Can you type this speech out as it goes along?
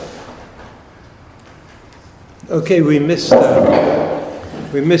Okay, we missed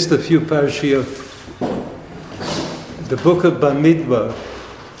a few parashiyot. The book of Bamidbar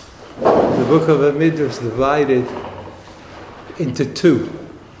is divided into two,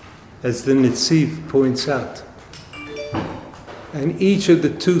 as the Netziv points out. And each of the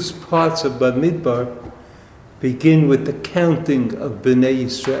two parts of Bamidbar begin with the counting of Bnei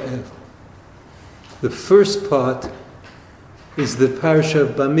Yisrael. The first part is the parsha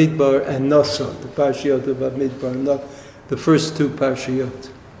of Bamidbar and Noso, the parashiyot of Bamidbar and Noso, the first two parashiyot.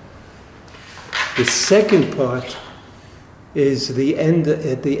 The second part is at the end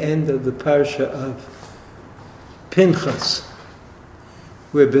of the parsha of Pinchas,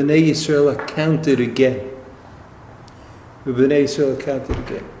 where Bnei Yisrael are counted again.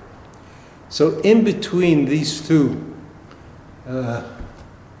 So in between these two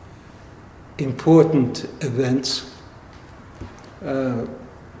important events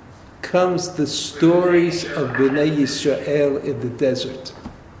comes the stories of Bnei Yisrael in the desert.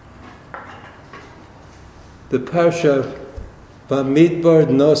 The parsha of Bamidbar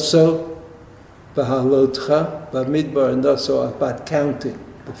Noso B'halotcha. Bamidbar and Noso are about counting,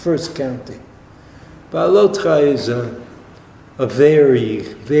 the first counting. B'halotcha is a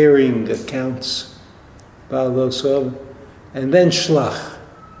varying accounts. Ba'aloso, and then Shlach.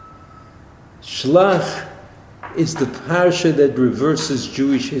 Shlach is the parsha that reverses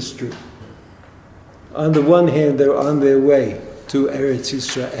Jewish history. On the one hand, they're on their way to Eretz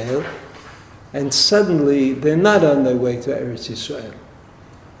Yisrael, and suddenly they're not on their way to Eretz Yisrael.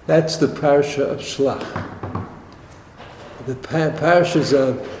 That's the parsha of Shlach. The parshas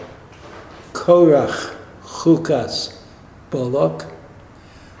of Korach, Chukas, Balak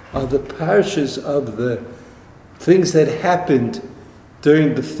are the parshas of the things that happened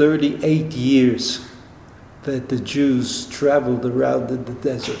during the 38 years that the Jews traveled around in the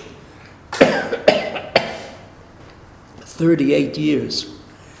desert. 38 years.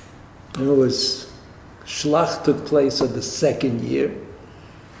 In other words, Shlach took place in the second year,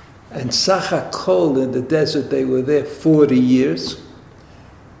 and Sachakol in the desert, they were there 40 years.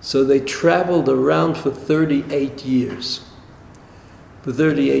 So they traveled around for 38 years.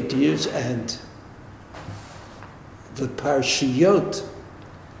 And the parashiyot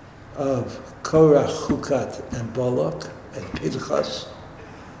of Korach, Chukat, and Balak, and Pinchas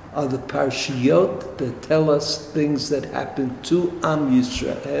are the parashiyot that tell us things that happened to Am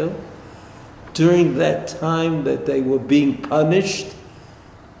Yisrael during that time that they were being punished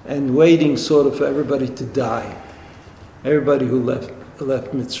and waiting sort of for everybody to die. Everybody who left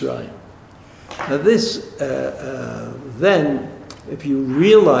Mitzrayim. Now this, then, if you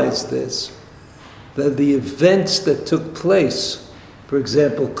realize this, that the events that took place, for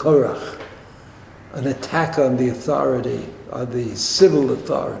example, Korach, an attack on the authority, on the civil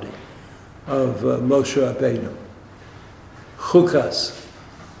authority of Moshe Rabbeinu. Chukas,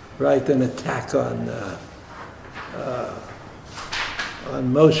 right, an attack on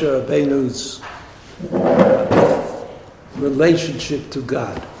Moshe Rabbeinu's relationship to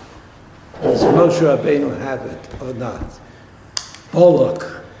God. Does Moshe Rabbeinu have it or not? Balak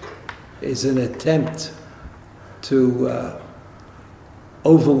is an attempt to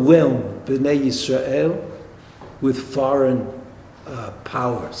overwhelm Bnei Yisrael with foreign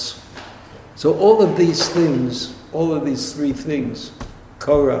powers. So all of these things, all of these three things,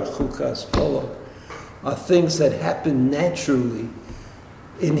 Korah, Chukas, Balak, are things that happen naturally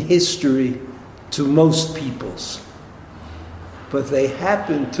in history to most peoples. But they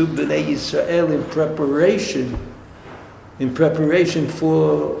happen to Bnei Yisrael in preparation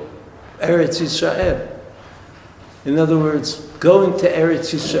for Eretz Yisrael. In other words, going to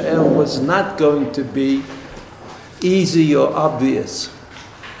Eretz Yisrael was not going to be easy or obvious,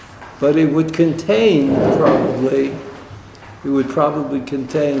 but it would probably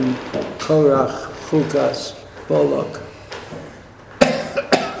contain Korach, Chukas, Balak.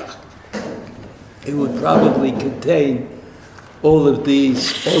 It would probably contain all of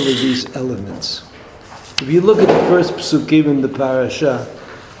these elements. If you look at the first psukim in the parasha,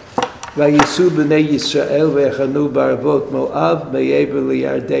 Vayisu b'nei Yisrael ve'echanu b'arvot Moav me'ever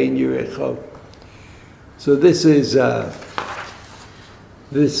liyardein Yericho. So this is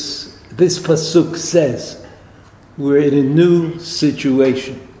this pasuk says we're in a new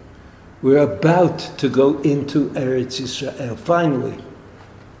situation. We're about to go into Eretz Yisrael finally,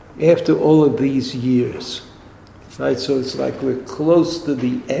 after all of these years. Right, so it's like we're close to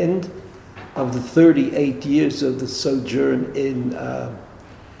the end of the 38 years of the sojourn in the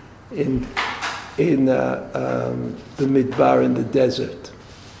Midbar, in the desert.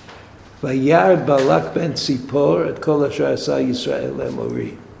 Vayar Balak ben Tzipor et kol asher asa Yisrael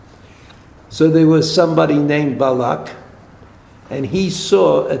emori. So there was somebody named Balak, and he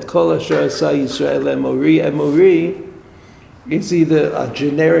saw at Kol Asher Asa Yisrael Emori. Emori is either a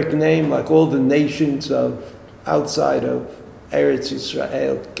generic name, like all the nations of outside of Eretz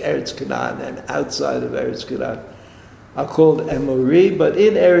Yisrael, Eretz Canaan, and outside of Eretz Canaan are called Emori. But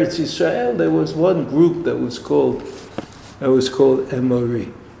in Eretz Yisrael, there was one group that was called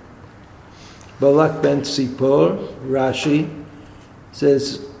Emori. Balak ben Tzipor, Rashi,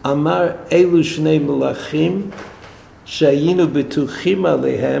 says, Amar elu shnei melachim shayinu betuchim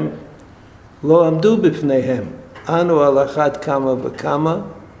alehem lo amdu b'fneihem anu al achad kama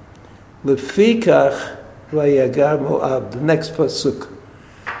v'kama lefikach vayagar Moab. The next pasuk,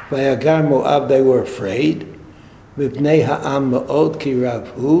 vayagar Moab, they were afraid. V'bnei ha'am ma'od ki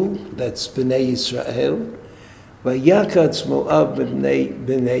ravhu, that's b'nei Yisrael. Vayakatz Moab b'nei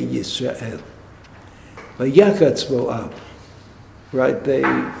Yisrael. Vayakatz Moab. Right,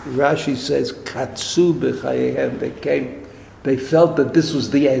 Rashi says, Katsu b'chayehem, they felt that this was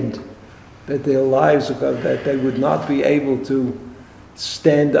the end, that their lives, that they would not be able to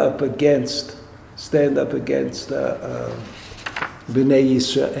stand up against B'nai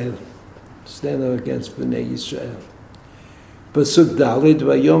Yisrael. Stand up against B'nai Yisrael. Pasuk Dalid,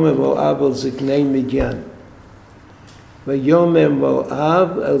 Vayomer Moab el Ziknei Midyan. Vayomer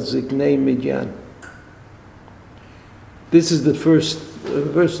Moab el Ziknei Midyan. This is the first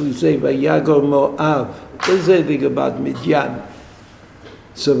verse we say, Vayago Moab. It doesn't say anything about Midyan.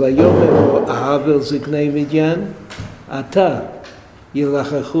 So Vayomer Moab el Ziknei Midyan, Ata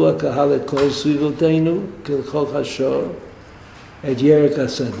Yilachachu HaKahal et Kol Svivotenu, Kilchol Hashor, et Yerek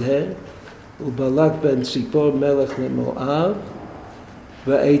HaSadeh, Ubalak ben Tzipor Melech LeMoab,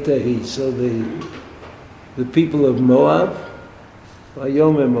 Va'etahi. So the people of Moab,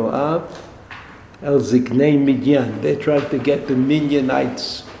 Vayomer Moab, El Ziknei Midyan. They're trying to get the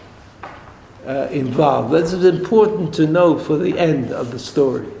Midianites involved. That's important to know for the end of the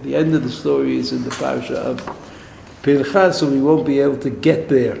story. The end of the story is in the parasha of Pinchas, so we won't be able to get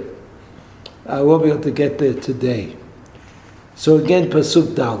there. I won't be able to get there today. So again,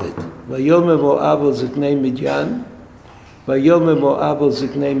 Pasuk Dalet. Vayomer Moab el Ziknei Midyan. Vayomer Moab el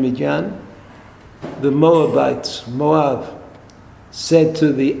Ziknei Midyan. The Moabites, Moab, said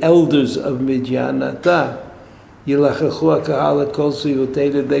to the elders of Midyan, Ata, Yilachachu HaKahal et Kol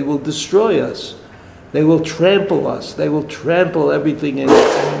Svivotenu, they will destroy us. They will trample us. They will trample everything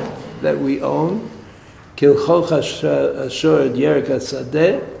that we own. Kilchol Hashor et Yerek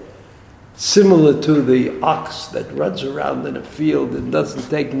HaSadeh, similar to the ox that runs around in a field and doesn't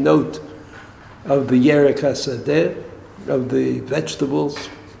take note of the Yerek HaSadeh, of the vegetables.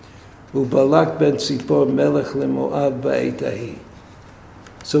 Ubalak ben Tzipor Melech LeMoab Ba'etahi.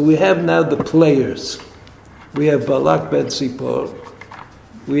 So we have now the players. We have Balak ben Tzipor.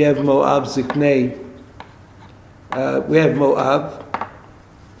 We have Moab Ziknei. We have Moab.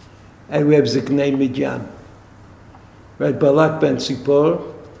 And we have Ziknei Midyan. Right, Balak ben Tzipor,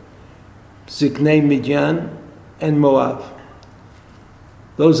 Ziknei Midyan, and Moab.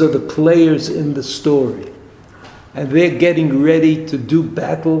 Those are the players in the story. And they're getting ready to do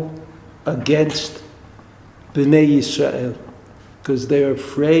battle against B'nai Yisrael, because they're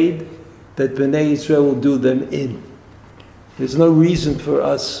afraid that B'nai Yisrael will do them in. There's no reason for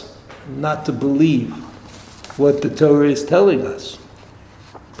us not to believe what the Torah is telling us.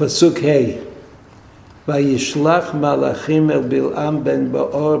 Pasuk Hey, Vayishlach malachim el Bil'am ben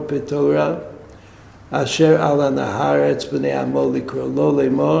Ba'or Petora, asher ala naharetz b'nei amo likro lo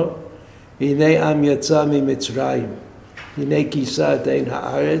lemor, hinei am yatsa mi Mitzrayim, hinei kisat ein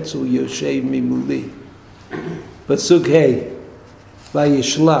haaretz u yoshev mimuli. Pasuk Hey,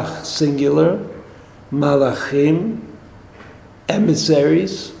 Vayishlach, singular, malachim,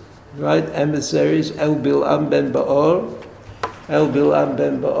 emissaries, right? Emissaries, El Bil'am ben Ba'or,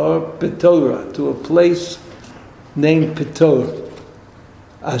 Petora, to a place named Petor.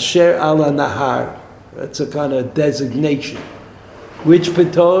 Asher ala Nahar, that's a kind of designation. Which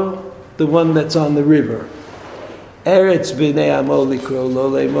Petor? The one that's on the river. Eretz b'nei amo likro lo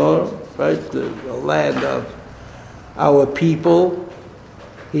lemor, right? The land of our people.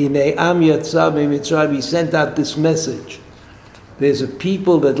 Hinei am yatsa miMitzrayim. He sent out this message. There's a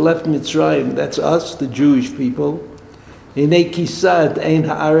people that left Mitzrayim. That's us, the Jewish people. Hinei kisad ein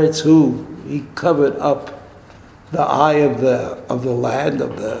haaretz hu. He covered up the eye of the land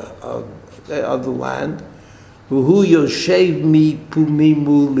of the land. Who yoshev mi pumi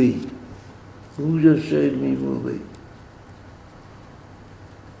muli. Who yoshev mi muli.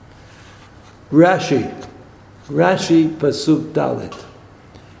 Rashi pasuk dalet.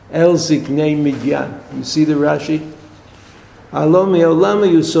 El Ziknei Midyan. You see the Rashi? הלא מעולם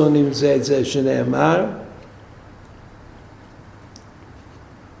היו שונאים זה את זה שנאמר,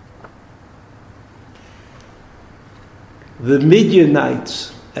 the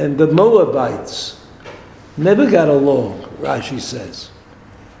Midianites and the Moabites never got along, Rashi says.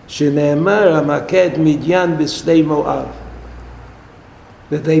 שנאמר המכה את מדיין בשדה מואב.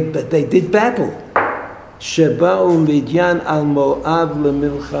 But they did battle. שבאו מדיין על מואב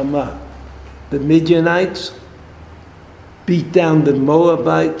למלחמה. The Midianites beat down the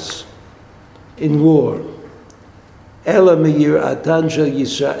Moabites in war. אלא מיראתן של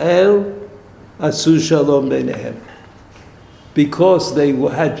ישראל עשו שלום ביניהם. Because they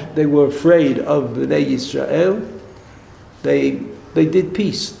were afraid of Bnei Yisrael, they did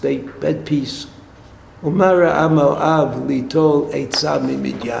peace. They had peace. Umara Moab litol eitzami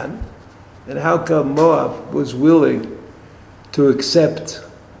Midian. And how come Moab was willing to accept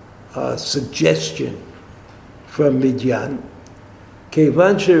a suggestion from Midian?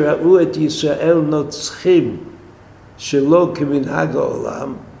 Kevan shera'u et Yisrael notzchim shelo keminhag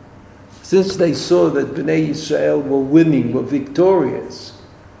ha'olam. Since they saw that Bnei Yisrael were winning, were victorious,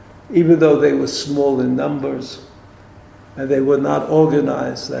 even though they were small in numbers, and they were not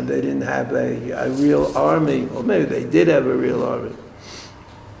organized, and they didn't have a real army, or maybe they did have a real army.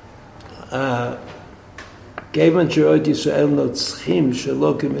 Kevan shero'et Yisrael notzchim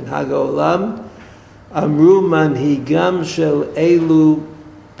shelo keminhag ha'olam, amru manhigam shel elu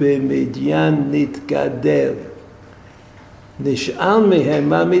b'Midyan nitgadel. Nish'al mehem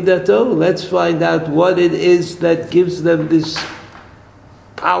ma midato. Let's find out what it is that gives them this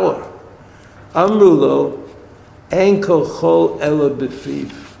power. Amru lo, ein kochol ela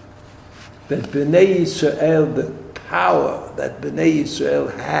b'fiv. That Bnei Yisrael, the power that Bnei Yisrael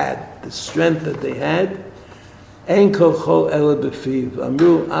had, the strength that they had, ein kochol ela b'fiv.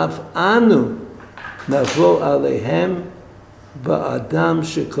 Amru af anu navo alehem ba'adam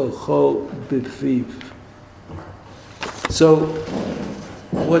shekochol b'fiv. So,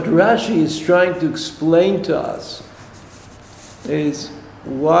 what Rashi is trying to explain to us is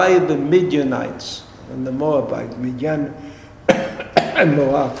why the Midianites and the Moabites, Midian and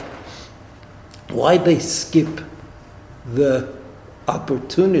Moab, why they skip the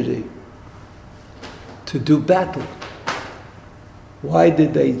opportunity to do battle. Why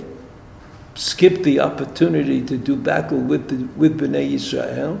did they skip the opportunity to do battle with Bnei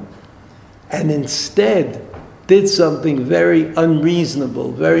Yisrael, and instead did something very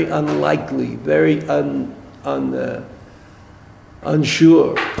unreasonable, very unlikely, very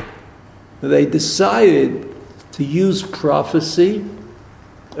unsure. They decided to use prophecy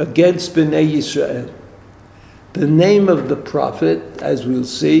against Bnei Yisrael. The name of the prophet, as we'll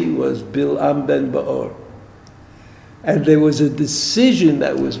see, was Bil'am ben Ba'or. And there was a decision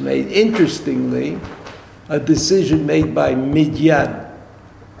that was made, interestingly, a decision made by Midian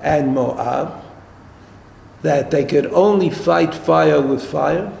and Moab, that they could only fight fire with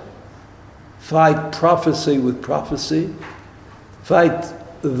fire, fight prophecy with prophecy, fight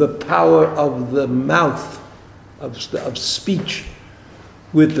the power of the mouth, of speech,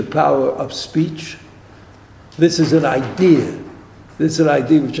 with the power of speech. This is an idea. This is an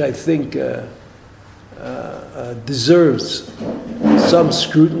idea which I think deserves some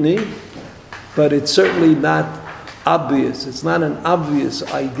scrutiny, but it's certainly not obvious. It's not an obvious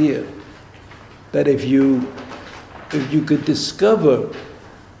idea that if you could discover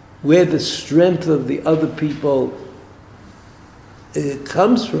where the strength of the other people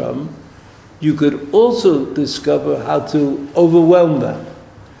comes from, you could also discover how to overwhelm them.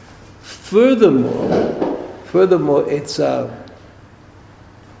 Furthermore, it's an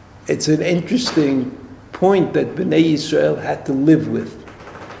interesting point that Bnei Yisrael had to live with.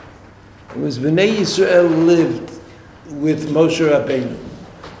 It was Bnei Yisrael lived with Moshe Rabbeinu.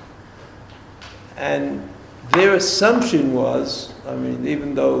 And their assumption was,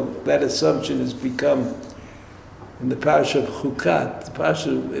 even though that assumption has become, in the parasha of Chukat, the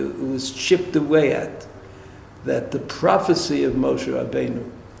parasha it was chipped away at, that the prophecy of Moshe Rabbeinu,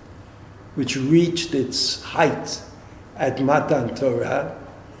 which reached its height at Matan Torah,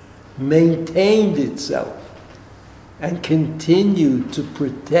 maintained itself and continued to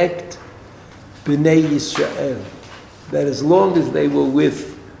protect Bnei Yisrael. That as long as they were with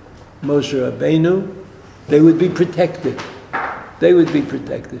Moshe Rabbeinu, they would be protected. They would be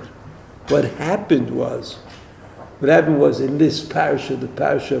protected. What happened was in this parasha, the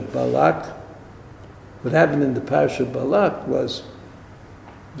parasha of Balak, what happened in the parasha of Balak was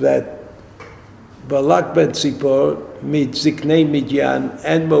that Balak ben Tzipor, Ziknei Midian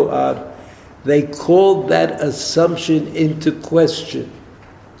and Moab, they called that assumption into question.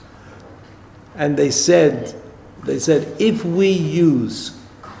 And they said, They said, if we use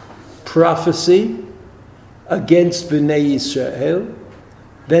prophecy against Bnei Yisrael,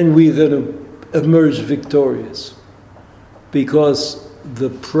 then we're going to emerge victorious. Because the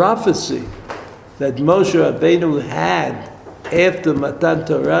prophecy that Moshe Rabbeinu had after Matan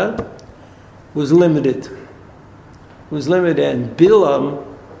Torah was limited. And Bilam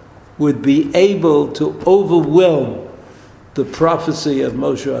would be able to overwhelm the prophecy of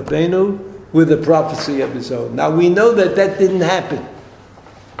Moshe Rabbeinu with the prophecy of his own. Now we know that didn't happen.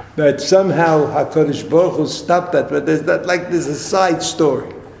 That somehow HaKadosh Baruch Hu stopped that, but there's a side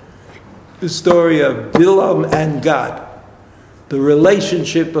story. The story of Bilam and God. The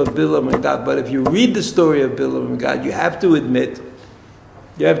relationship of Bilam and God. But if you read the story of Bilam and God, you have to admit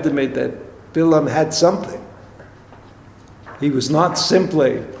that Bilam had something. He was not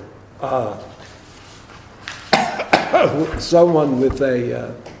simply someone with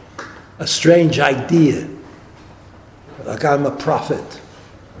a strange idea, like I'm a prophet.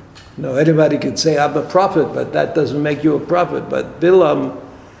 No, anybody could say I'm a prophet, but that doesn't make you a prophet. But Bilam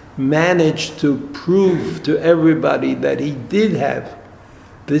managed to prove to everybody that he did have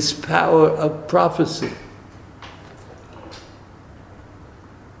this power of prophecy.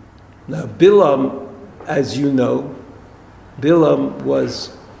 Now Bilam, as you know, Bilam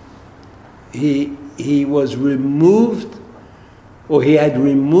was, he was removed, or he had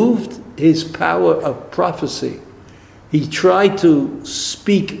removed his power of prophecy. He tried to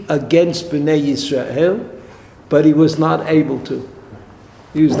speak against Bnei Yisrael, but he was not able to.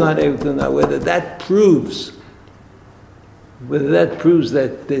 He was not able to. Now, whether that proves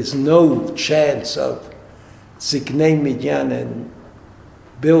that there's no chance of Ziknei Midyan and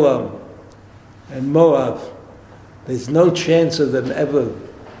Bilam and Moab, there's no chance of them ever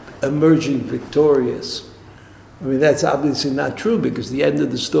emerging victorious. I mean, that's obviously not true, because the end of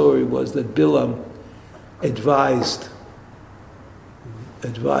the story was that Bilam advised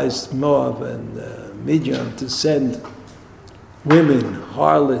Moab and Midian to send women,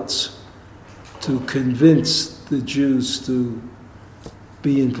 harlots, to convince the Jews to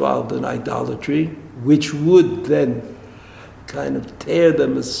be involved in idolatry, which would then kind of tear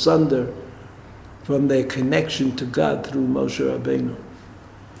them asunder from their connection to God through Moshe Rabbeinu.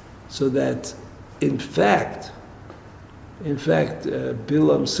 So that, in fact,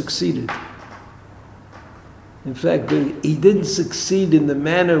 Bilam succeeded. In fact, he didn't succeed in the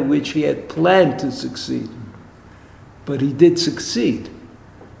manner which he had planned to succeed, but he did succeed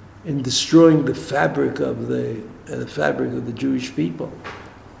in destroying the fabric of the Jewish people.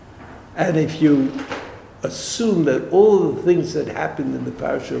 And if you assume that all the things that happened in the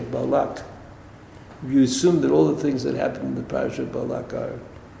parasha of Balak, if you assume that all the things that happened in the parasha of Balak are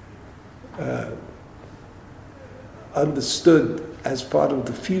understood as part of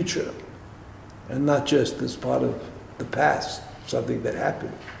the future, and not just as part of the past, something that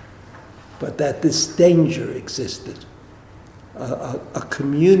happened, but that this danger existed, a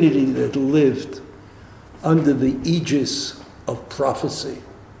community that lived under the aegis of prophecy.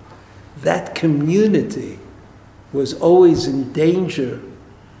 That community was always in danger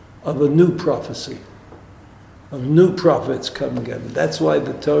of a new prophecy, of new prophets coming in. That's why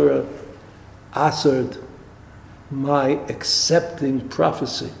the Torah assered my accepting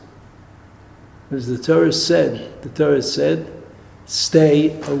prophecy. As the Torah said,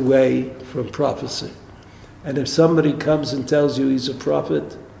 stay away from prophecy. And if somebody comes and tells you he's a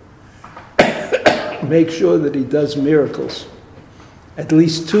prophet, make sure that he does miracles. At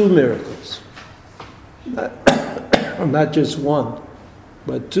least 2 miracles. Not just one,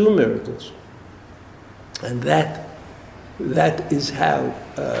 but 2 miracles. And that is how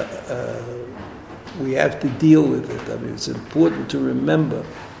we have to deal with it. I mean, it's important to remember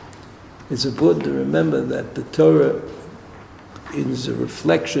that the Torah is a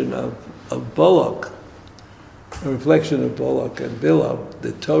reflection of Balak, a reflection of Balak and Bilam.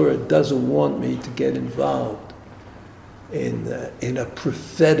 The Torah doesn't want me to get involved in a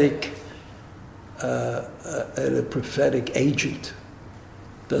prophetic agent.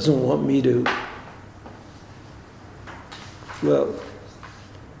 Doesn't want me to. Well,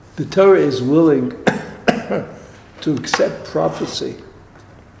 the Torah is willing to accept prophecy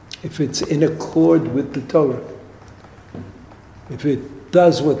if it's in accord with the Torah, if it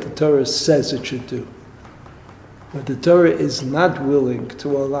does what the Torah says it should do. But the Torah is not willing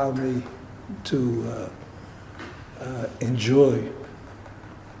to allow me to enjoy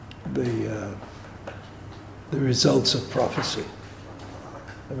the results of prophecy.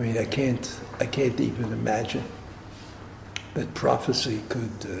 I mean, I can't even imagine that prophecy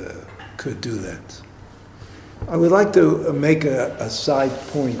could do that. I would like to make a side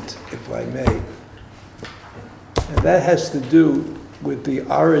point, if I may. that has to do with the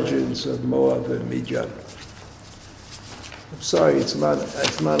origins of Moab and Midian. I'm sorry, it's not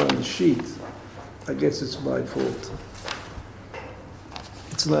on the sheet. I guess it's my fault.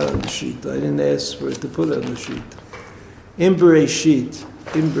 It's not on the sheet. I didn't ask for it to put it on the sheet. In Bereshit,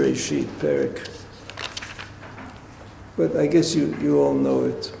 Perek. But I guess you all know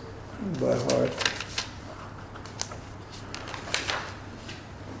it by heart.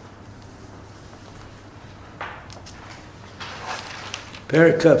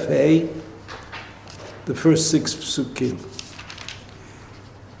 Perek Kaf Hey, the first 6 psukim.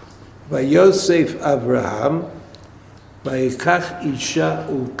 Vayosef Avraham, Vayikach Isha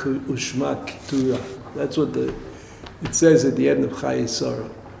Ushma Keturah. That's what it says at the end of Chayei Sarah.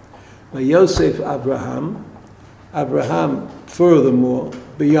 Vayosef Avraham, furthermore,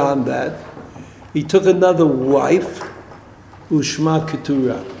 beyond that, he took another wife, Ushma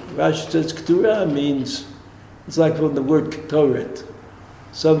Keturah. Rashi says Keturah means, it's like from the word Ketoret,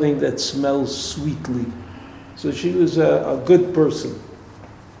 something that smells sweetly. So she was a good person.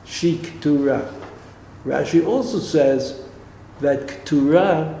 She Keturah. Rashi also says that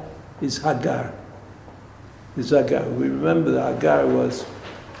Keturah is Hagar. We remember that Hagar was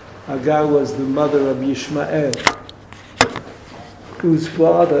the mother of Yishmael, whose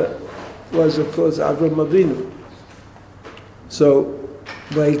father was, of course, Avraham Avinu. So,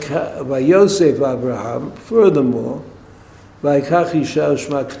 Vayosef Avraham, furthermore, Vayikach Isha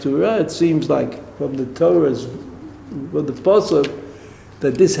Ushma Keturah, it seems like from the Torah's, from the Pasuk,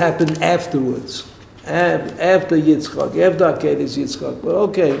 that this happened afterwards, after Yitzchak, after Akeres Yitzchak. But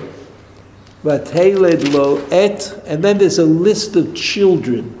okay, Vateled lo et, and then there's a list of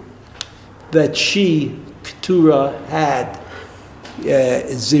children that she, Keturah, had.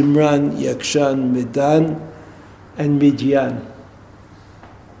 Zimran, Yakshan, Medan, and Midian.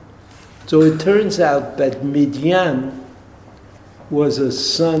 So it turns out that Midian was a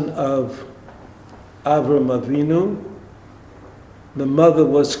son of Avraham Avinu. The mother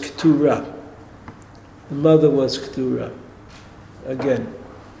was Keturah. Again,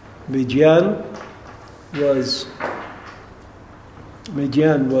 Midian was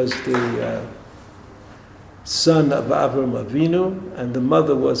the son of Avraham Avinu, and the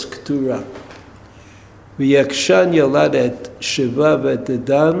mother was Keturah. V'yakshan yalad et Sheva v'et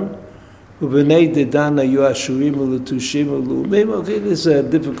Dedan, u'b'nei Dedan hayu ashurim u'letushim u'leumim. Okay, this is a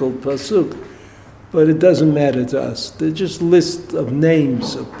difficult pasuk, but it doesn't matter to us. They're just lists of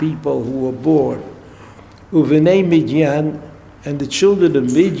names of people who were born. U'b'nei Midian, and the children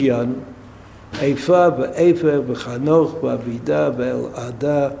of Midian, Ephah v'Efer v'Chanoch v'Avida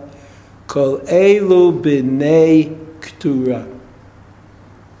v'Elada, Kol elu b'nei Keturah.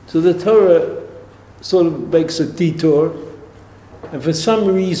 So the Torah sort of makes a detour, and for some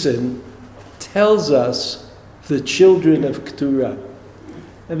reason tells us the children of Keturah.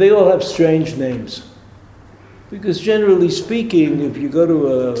 And they all have strange names. Because generally speaking, if you go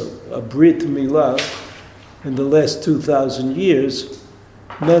to a Brit Milah in the last 2,000 years,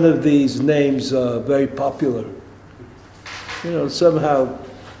 none of these names are very popular. Somehow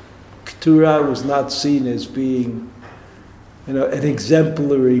Keturah was not seen as being, an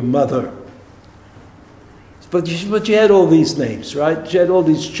exemplary mother. But you had all these names, right? You had all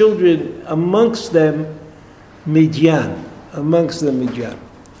these children, amongst them Midian. Then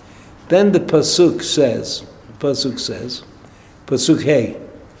the Pasuk says, Pasuk Hey,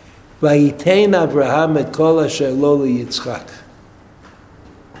 Vayitein Avraham et kol asher lo liYitzchak.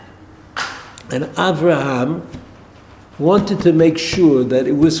 And Avraham wanted to make sure that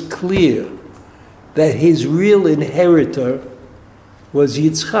it was clear that his real inheritor was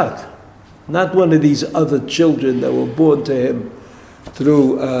Yitzchak, not one of these other children that were born to him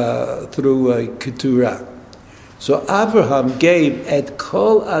through Keturah. So Avraham gave et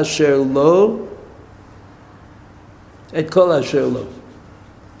kol asher lo,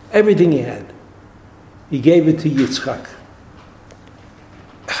 everything he had. He gave it to Yitzchak.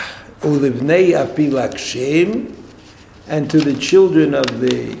 Ulivnei apilakshim, and to the children of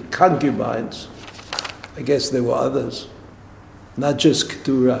the concubines, I guess there were others, not just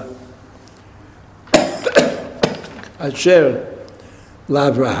Keturah. Asher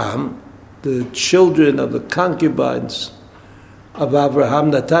L'Avraham, the children of the concubines of Avraham,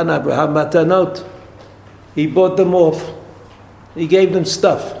 Natan Avraham Matanot. He bought them off. He gave them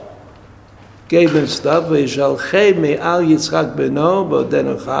stuff. V'yishalchei me'al Yitzchak beno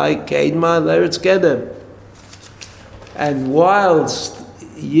b'odenu chai keidma l'eretz kedem. And whilst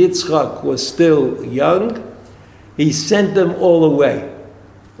Yitzchak was still young, he sent them all away.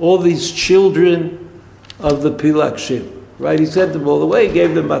 All these children of the Pilakshim, right? He sent them all away,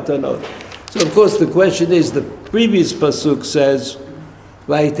 gave them matanot. So of course the question is, the previous pasuk says,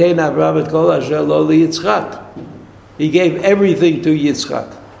 "Vayitein Avraham et kol asher lo liYitzchak." He gave everything to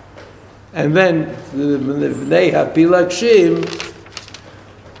Yitzchak, and then the Bnei Hapilagshim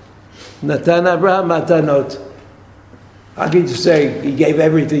Natan Avraham matanot. How can you say he gave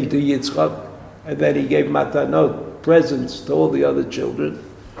everything to Yitzchak, and then he gave matanot, presents, to all the other children?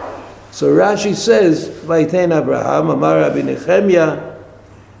 So Rashi says, "Vayitein Avraham Amar Rabbi Nechemya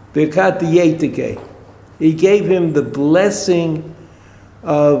Birkat Yetike." He gave him the blessing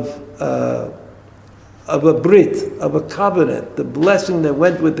of a brit, of a covenant, the blessing that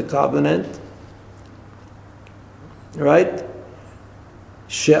went with the covenant, right?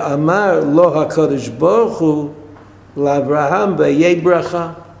 She'amar lo HaKadosh Baruch Hu l'Avraham v'yei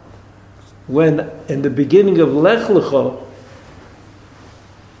bracha. When in the beginning of Lech Lecha,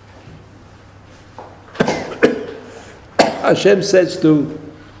 Hashem says to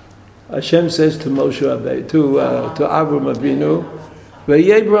Moshe Rabbeinu, to Avram Avinu,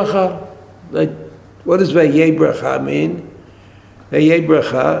 v'yei bracha. Like, what does v'yei bracha mean? V'yei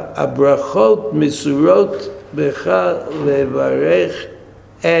bracha, abrachot misurot b'cha levarech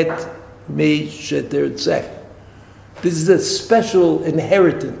et mi shetirtzeh. This is a special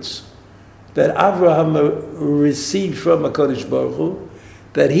inheritance that Avraham received from HaKadosh Baruch Hu,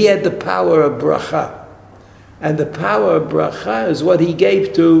 that he had the power of bracha. And the power of bracha is what he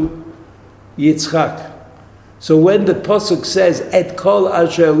gave to Yitzchak. So when the Pasuk says, Et kol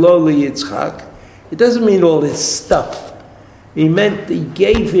asher lo liYitzchak, it doesn't mean all his stuff. He meant he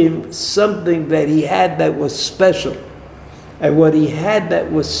gave him something that he had that was special. And what he had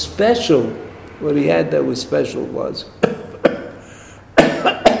that was special was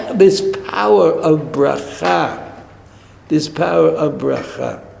this power of bracha. This power of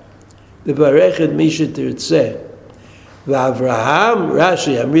bracha. The Barechet Misha Tirtzeh. V'Avraham,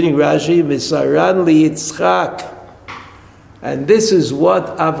 Rashi, I'm reading Rashi, Misaran li Yitzchak. And this is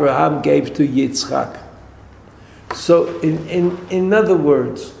what Avraham gave to Yitzchak. So in other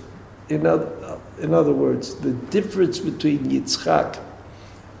words, the difference between Yitzchak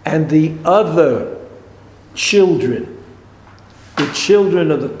and the other children, the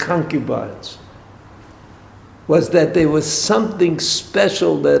children of the concubines, was that there was something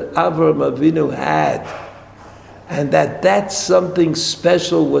special that Avraham Avinu had, and that something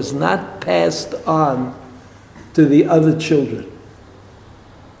special was not passed on to the other children.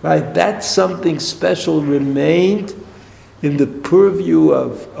 Right? That something special remained in the purview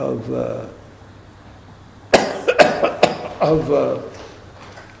of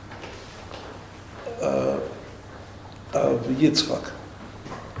Yitzchak.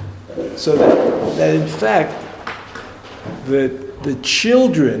 So that in fact, the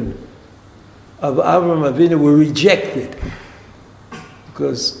children of Avraham Avinu were rejected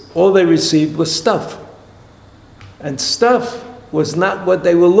because all they received was stuff. And stuff was not what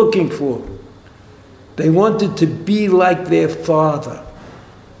they were looking for. They wanted to be like their father.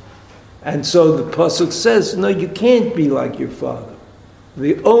 And so the Pasuk says, no, you can't be like your father.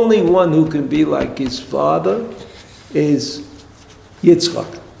 The only one who can be like his father is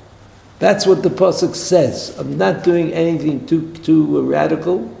Yitzchak. That's what the Pasuk says. I'm not doing anything too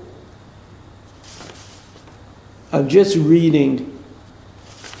radical. I'm just reading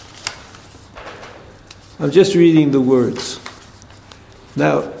the words.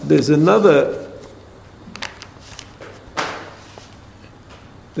 Now, there's another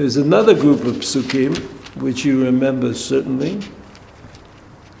group of psukim, which you remember certainly.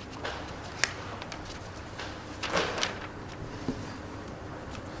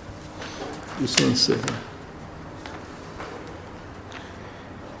 Just 1 second.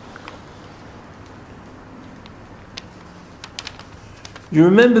 You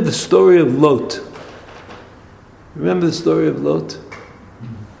remember the story of Lot? Remember the story of Lot?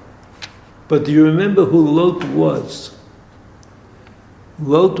 But do you remember who Lot was?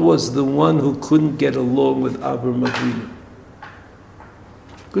 Lot was the one who couldn't get along with Avraham Avinu.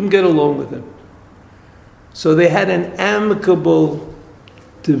 Couldn't get along with him. So they had an amicable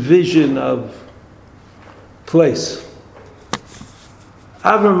division of place.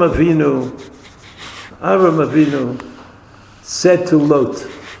 Avraham Avinu said to Lot,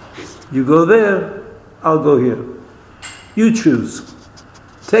 you go there, I'll go here. You choose.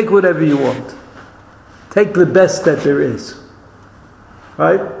 Take whatever you want. Take the best that there is.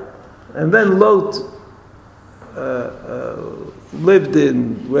 Right? And then Lot lived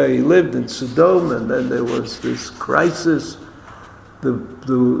in where he lived in Sodom, and then there was this crisis.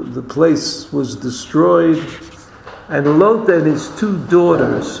 The place was destroyed, and Lot and his two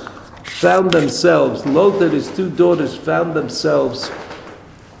daughters found themselves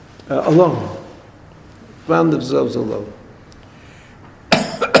alone. found themselves alone.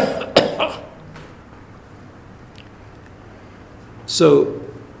 So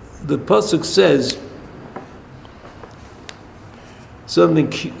the pasuk says something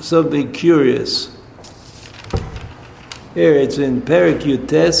curious. Here it's in Perek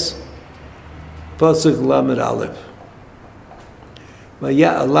Yutes, pasuk Lamed Aleph.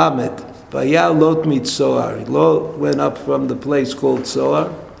 Vaya Lamed, Vaya Lot Mitzoar. Lot went up from the place called Zoar.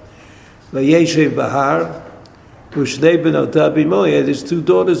 Vayeshev Bahar, Ushnei Benotav Imo. He had his two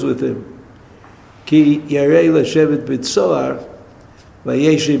daughters with him. Ki Yarei Lashevet B'Tzoar.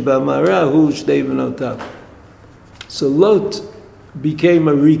 Vayeshev B'Mara Hu Ushnei Benotav. So Lot became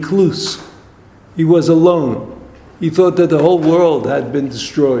a recluse. He was alone. He thought that the whole world had been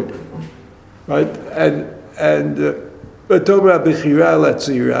destroyed, right?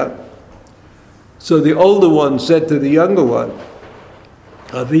 So the older one said to the younger one,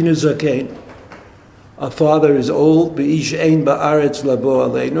 Avinu Zakein, our father is old, Be'ish ein ba'aretz labo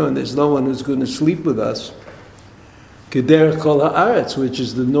aleinu, and there's no one who's going to sleep with us. Kederech kol ha'aretz, which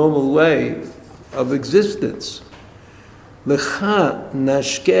is the normal way of existence. Lecha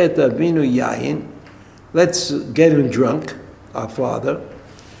nashket Avinu yayin, let's get him drunk, our father.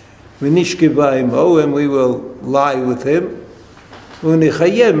 V'nishke ba'imo, and we will lie with him.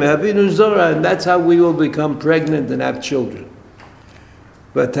 V'nichayem Avinu zora, and that's how we will become pregnant and have children.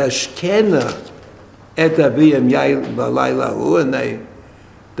 But Tashkena et Aviyam yayin b'laylahu, and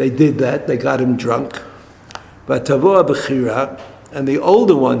they did that. They got him drunk. But Tavoa b'chira, and the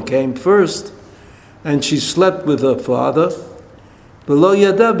older one came first, and she slept with her father. Below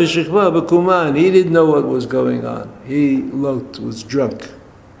yada b'shechva b'kuma, and he didn't know what was going on. Lot was drunk.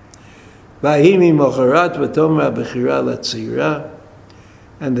 V'ahimi mocharat v'tomra b'chira latzira,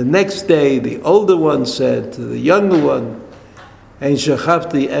 and the next day the older one said to the younger one, Ein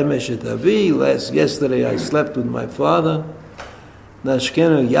shachavti emesh et avi, yesterday I slept with my father.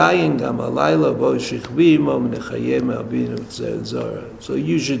 Nashkenu yayin gam alayla bo shechvi mom nechayem abinu tzera. So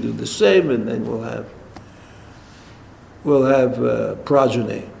you should do the same, and then we'll have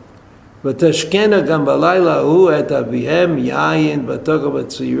progeny. V'tashkena gam balayla hu et avihem yayin b'toka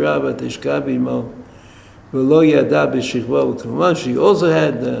b'tzira v'tishka b'imo v'lo yada b'shechva v'kuma. She also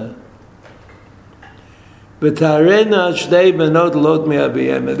had B'tarena shnei benot lot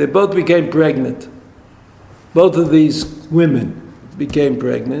me'avihem, and they both became pregnant. Both of these women became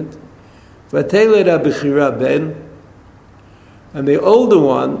pregnant. V'teled ha'bechira ben, and the older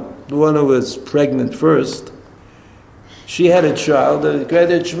one, the one who was pregnant first, she had a child that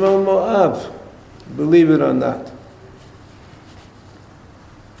created Shmo Moav, believe it or not.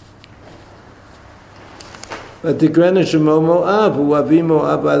 But the created Shmo Moav, hu avi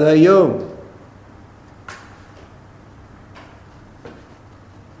Moav ad hayom.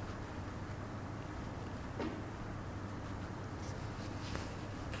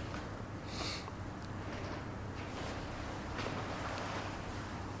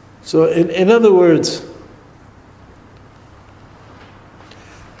 So, in other words,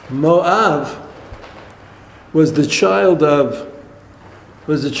 Moab was the child of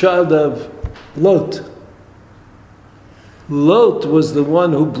Lot. Lot was the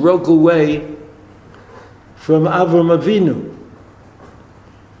one who broke away from Avram Avinu.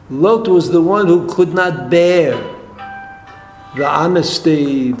 Lot was the one who could not bear the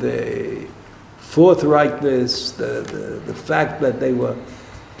honesty, the forthrightness, the fact that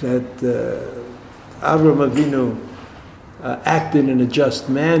Avram Avinu acted in a just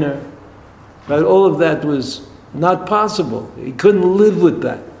manner. But all of that was not possible. He couldn't live with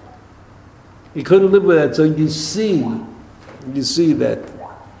that. So you see that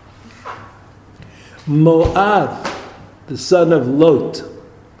Moab, the son of Lot,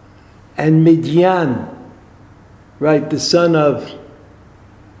 and Midian, right, the son of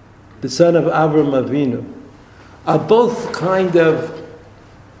Avram Avinu, are both kind of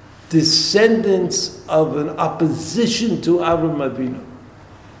descendants of an opposition to Avram Avinu.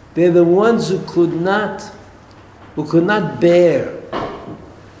 They're the ones who could not bear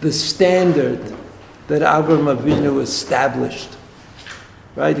the standard that Avram Avinu established.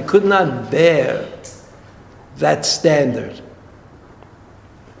 Right? He could not bear that standard.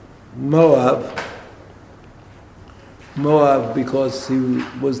 Moab, because he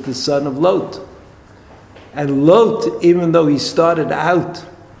was the son of Lot. And Lot, even though he started out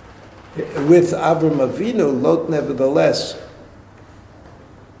with Avram Avinu, Lot nevertheless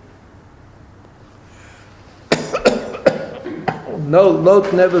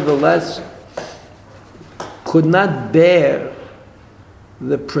could not bear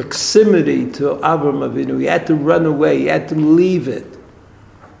the proximity to Avram Avinu. He had to run away, he had to leave it.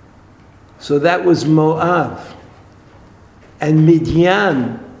 So that was Moab. And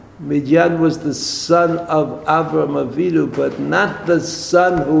Midian was the son of Avram Avinu, but not the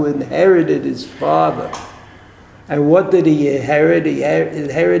son who inherited his father. And what did he inherit? He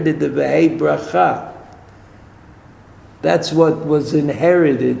inherited the Vehei Bracha. That's what was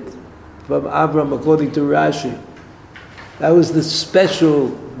inherited from Avram, according to Rashi. That was the special,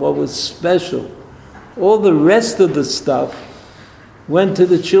 what was special. All the rest of the stuff went to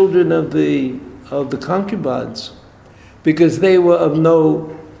the children of the concubines, because they were of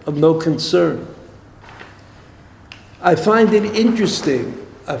no concern. I find it interesting,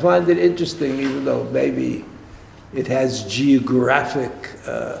 even though maybe it has geographic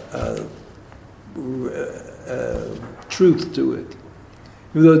truth to it,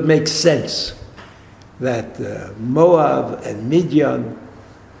 even though it makes sense that Moab and Midian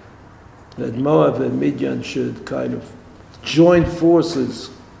should kind of join forces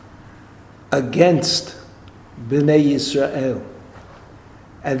against Bnei Yisrael,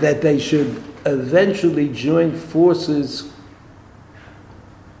 and that they should eventually join forces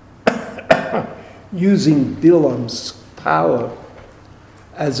using Bilam's power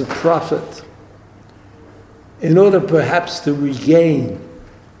as a prophet in order perhaps to regain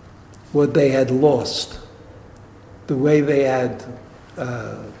what they had lost, the way they had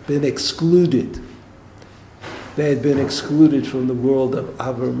been excluded. They had been excluded from the world of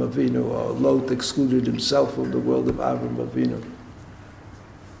Avram Avinu, or Lot excluded himself from the world of Avram Avinu.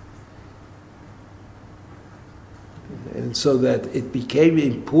 And so that it became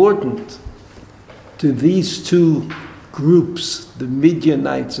important to these two groups, the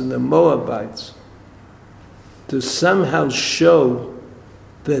Midianites and the Moabites, to somehow show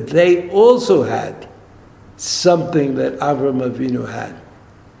that they also had something that Avram Avinu had.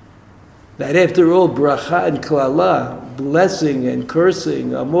 That after all, bracha and klala, blessing and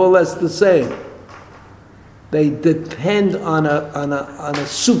cursing, are more or less the same. They depend on a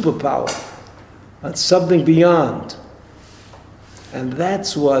superpower, on something beyond. And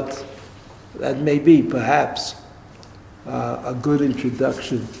that's what, that may be perhaps a good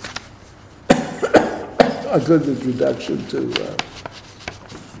introduction,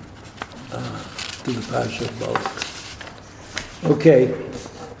 to the Parsha of Balak. Okay.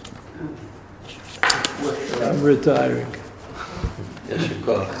 I'm retiring.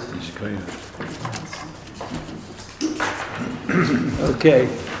 Okay.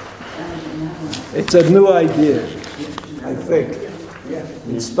 It's a new idea, I think.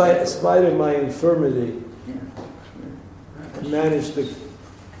 In spite of my infirmity, I managed to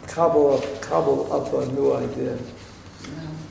cobble up a new idea.